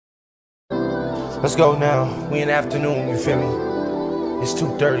Let's go now. We in the afternoon, you feel me? It's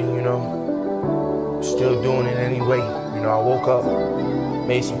 2:30, you know. Still doing it anyway. You know, I woke up,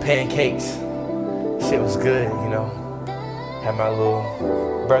 made some pancakes. Shit was good, you know. Had my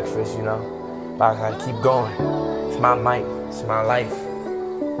little breakfast, you know. But I gotta keep going. It's my mic, it's my life.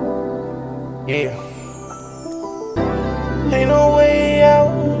 Yeah. Ain't no way out,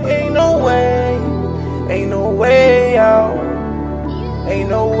 ain't no way. Ain't no way out, ain't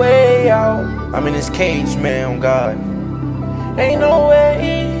no way out. I'm in this cage, man, on God. Ain't no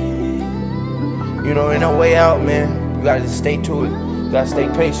way. You know, ain't no way out, man. You gotta just stay to it. You gotta stay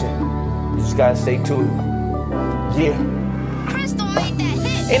patient. You just gotta stay to it. Yeah.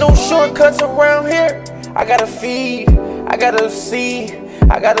 Ain't no shortcuts around here. I gotta feed, I gotta see,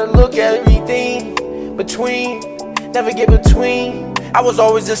 I gotta look at everything between, never get between. I was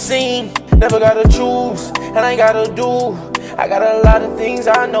always the scene, never gotta choose, and I ain't gotta do. I got a lot of things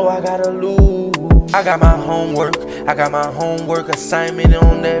I know I gotta lose. I got my homework assignment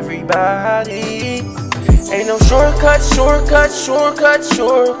on everybody. Ain't no shortcuts, shortcuts, shortcuts,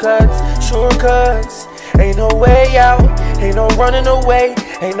 shortcuts, shortcuts. Ain't no way out, ain't no running away,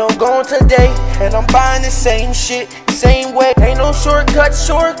 ain't no going today. And I'm buying the same shit, same way. Ain't no shortcuts,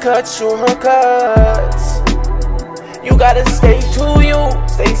 shortcuts, shortcuts. You gotta stay to you,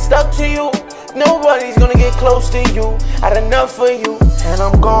 stay stuck to you. Nobody's gonna get close to you. I had enough for you, and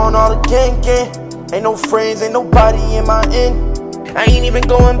I'm gone all again. Ain't no friends, ain't nobody in my end. I ain't even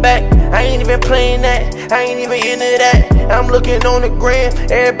going back, I ain't even playing that, I ain't even into that. I'm looking on the gram,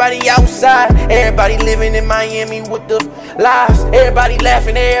 everybody outside, everybody living in Miami with the lives. Everybody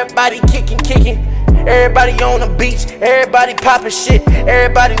laughing, everybody kicking. Everybody on the beach, everybody popping shit,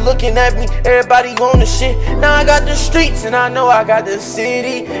 everybody looking at me, everybody on the shit. Now I got the streets and I know I got the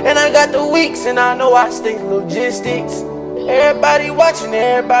city, and I got the weeks and I know I stick logistics. Everybody watching,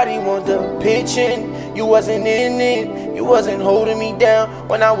 everybody want the pitching. You wasn't in it, you wasn't holding me down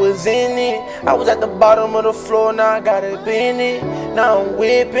when I was in it. I was at the bottom of the floor, now I got up in it. Now I'm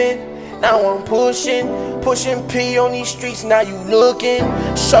whipping, now I'm pushing P on these streets. Now you looking,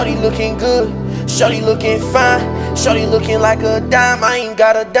 shorty looking good, shorty looking fine, shorty looking like a dime. I ain't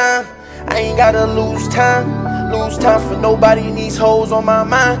got a dime, I ain't gotta lose time for nobody. These hoes on my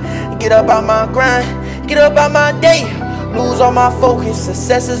mind. Get up out my grind, get up out my day, lose all my focus,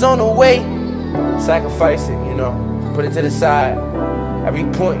 success is on the way. Sacrifice it, you know, put it to the side. Every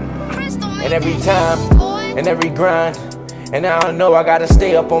point, and every time, and every grind. And now I know I gotta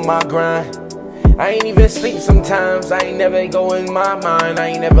stay up on my grind. I ain't even sleep sometimes, I ain't never go in my mind. I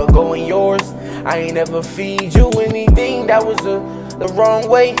ain't never go in yours, I ain't never feed you anything that was the wrong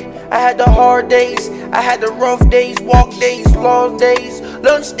way. I had the hard days, I had the rough days, walk days, long days,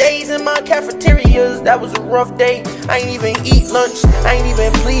 lunch days in my cafeterias. That was a rough day. I ain't even eat lunch, I ain't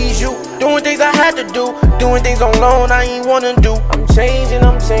even please you. Doing things I had to do, doing things on loan I ain't wanna do. I'm changing.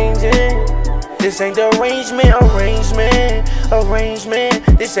 This ain't the arrangement.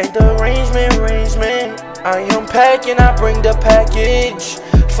 This ain't the arrangement. I am packing, I bring the package.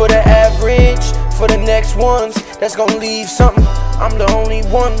 For the average, for the next ones that's gonna leave something. I'm the only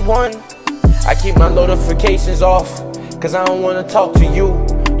one. I keep my notifications off, cause I don't wanna talk to you.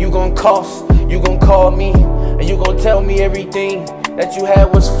 You gon' call me, and you gon' tell me everything that you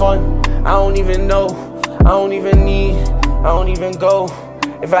had was fun. I don't even know, I don't even go.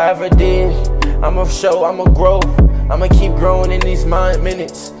 If I ever did, I'ma grow. I'ma keep growing in these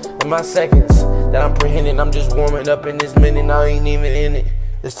minutes and my seconds that I'm prehending. I'm just warming up in this minute, I ain't even in it.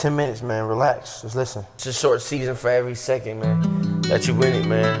 It's 10 minutes, man, relax, just listen. It's a short season for every second, man, that you in it,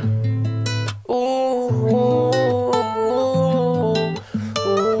 man. Ooh.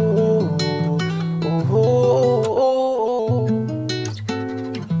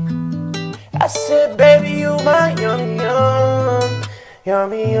 I said, baby, you my yummy.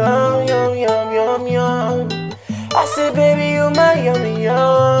 I said, baby, you my yummy.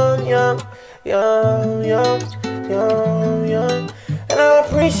 And I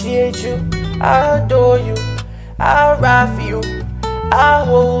appreciate you, I adore you, I ride for you, I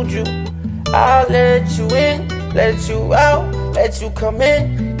hold you, I let you in, let you out, let you come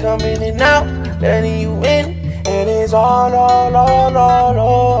in and out, letting you in. And it's all over, all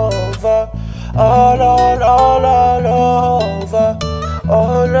over.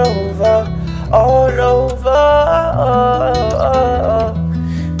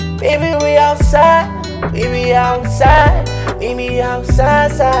 Baby, we outside, meet me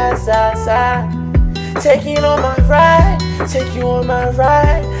outside, side. Take you on my ride, take you on my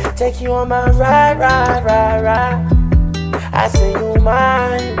ride, take you on my ride. I say you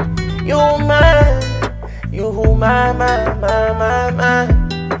mine, you mine, you mine,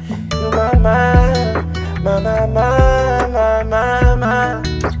 you my mine. my.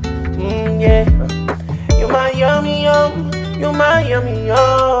 Yeah. You my yummy yum. You my yummy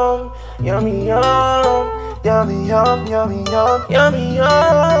yum. Yummy yum. Yummy yum. Yummy yum. Yummy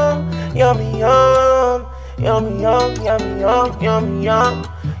yum. Yummy yum. Yummy yum. Yummy yum. Yummy yum.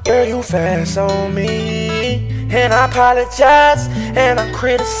 Girl, you fast on me, and I apologize, and I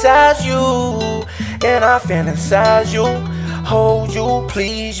criticize you, and I fantasize you, hold you,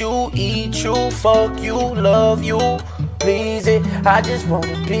 please you, eat you, fuck you, love you, please it. I just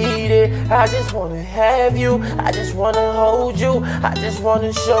wanna beat it, I just wanna have you, I just wanna hold you, I just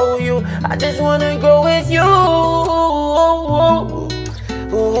wanna show you, I just wanna go with you.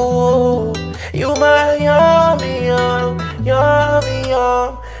 Ooh, you my yummy yum, yummy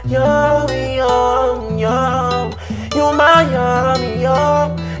yum. Yummy yum yum, you my yummy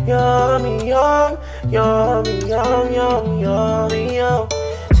yum, yummy yum, yummy yum yum, yummy yum.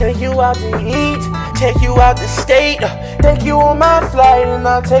 Take you out to eat, take you out the state, take you on my flight and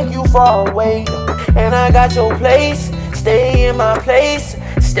I'll take you far away. And I got your place, stay in my place,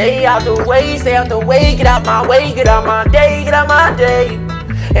 stay out the way, stay out the way, get out my way, get out my day, get out my day.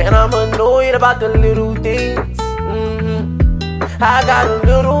 And I'm annoyed about the little things. I got a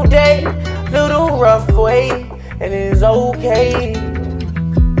little day, little rough way, and it's okay.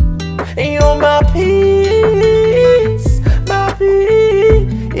 And you're my peace, my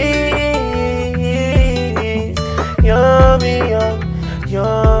peace. Yummy yum,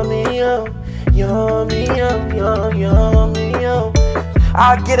 yummy yum, yummy yum, yum, yummy yum.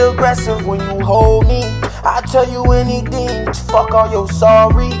 I get aggressive when you hold me. I tell you anything, fuck all your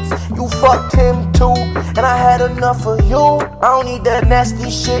sorries. You fucked him too, and I had enough of you. I don't need that nasty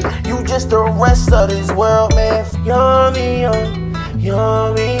shit, you just the rest of this world, man. Yummy yum,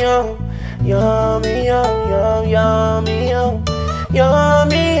 yummy yum, yummy yum, yum, yummy yum,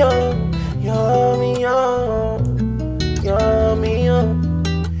 yummy yum, yummy yum, yummy yum.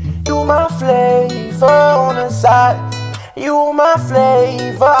 You my flavor on the side, you my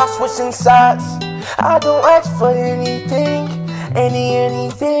flavor, I switching sides. I don't ask for anything,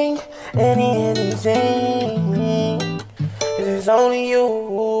 anything. It is only you.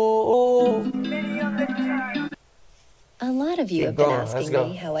 A lot of you have been asking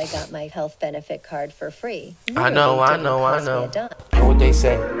me how I got my health benefit card for free. I know. Know what they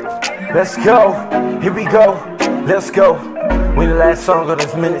say. Let's go. Here we go. Let's go. We the last song of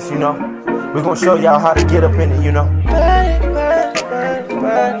this minutes, you know. We're gonna show y'all how to get up in it, you know.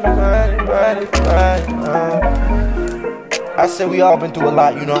 I say we all been through a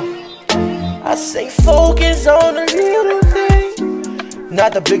lot, you know. I say focus on the little thing,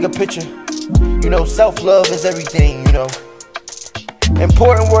 not the bigger picture. You know, self-love is everything, you know.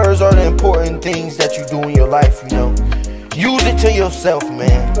 Important words are the important things that you do in your life, you know. Use it to yourself,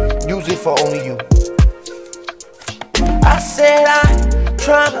 man. Use it for only you. I said I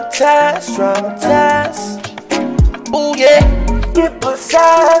traumatized. Ooh yeah, get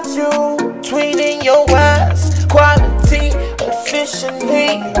beside you, tweening your eyes, quality,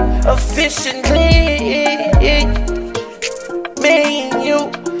 efficiently. Me and you,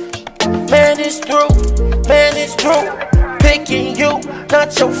 man, it's true. Picking you,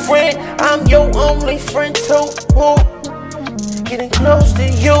 not your friend, I'm your only friend too. Ooh. Getting close to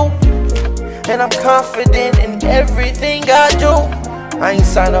you, and I'm confident in everything I do. I ain't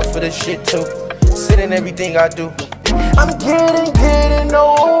signed up for this shit too. Sit in everything I do. I'm getting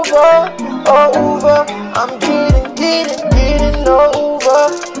over. I'm getting over.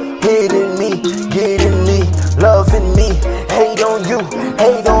 Hitting me, loving me. Hate on you,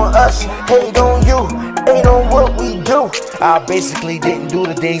 hate on us, hate on you, hate on what we do. I basically didn't do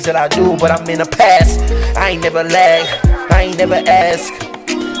the things that I do, but I'm in the past. I ain't never lag, I ain't never ask.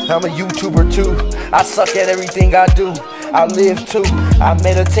 I'm a YouTuber too. I suck at everything I do. I live too, I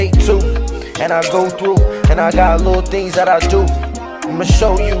meditate too, and I go through, and I got little things that I do. I'ma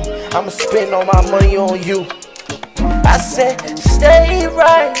show you, I'ma spend all my money on you. I said, stay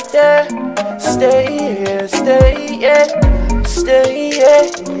right there, stay here, stay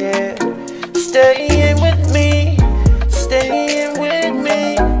in with me,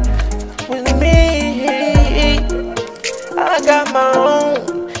 I got my own,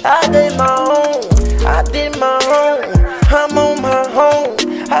 I did my own, I'm on my own,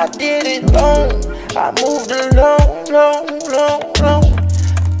 I did it long, I moved along,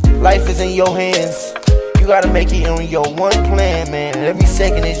 long. Life is in your hands. You gotta make it on your one plan, man. And every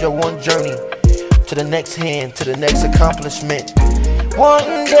second is your one journey to the next hand, to the next accomplishment.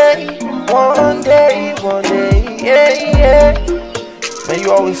 One day, yeah. Man,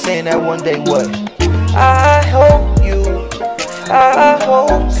 you always saying that one day what? I hope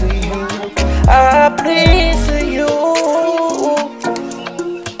to you, I plead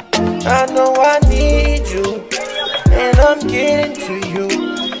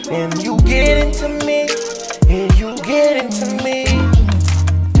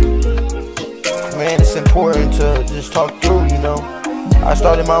it's important to just talk through, you know. I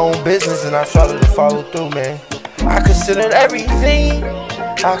started my own business and I started to follow through, man. I considered everything,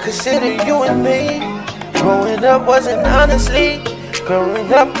 I considered you and me. Growing up wasn't honestly,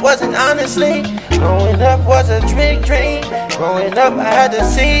 growing up was a big dream. Growing up I had to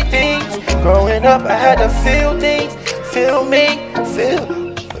see things, growing up I had to feel things, feel me,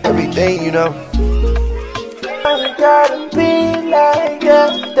 feel everything, you know. Why you gotta be like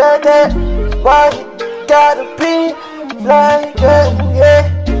that, why you gotta be like that, yeah.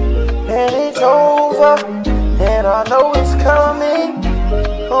 And it's over, and I know it's coming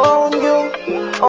on you.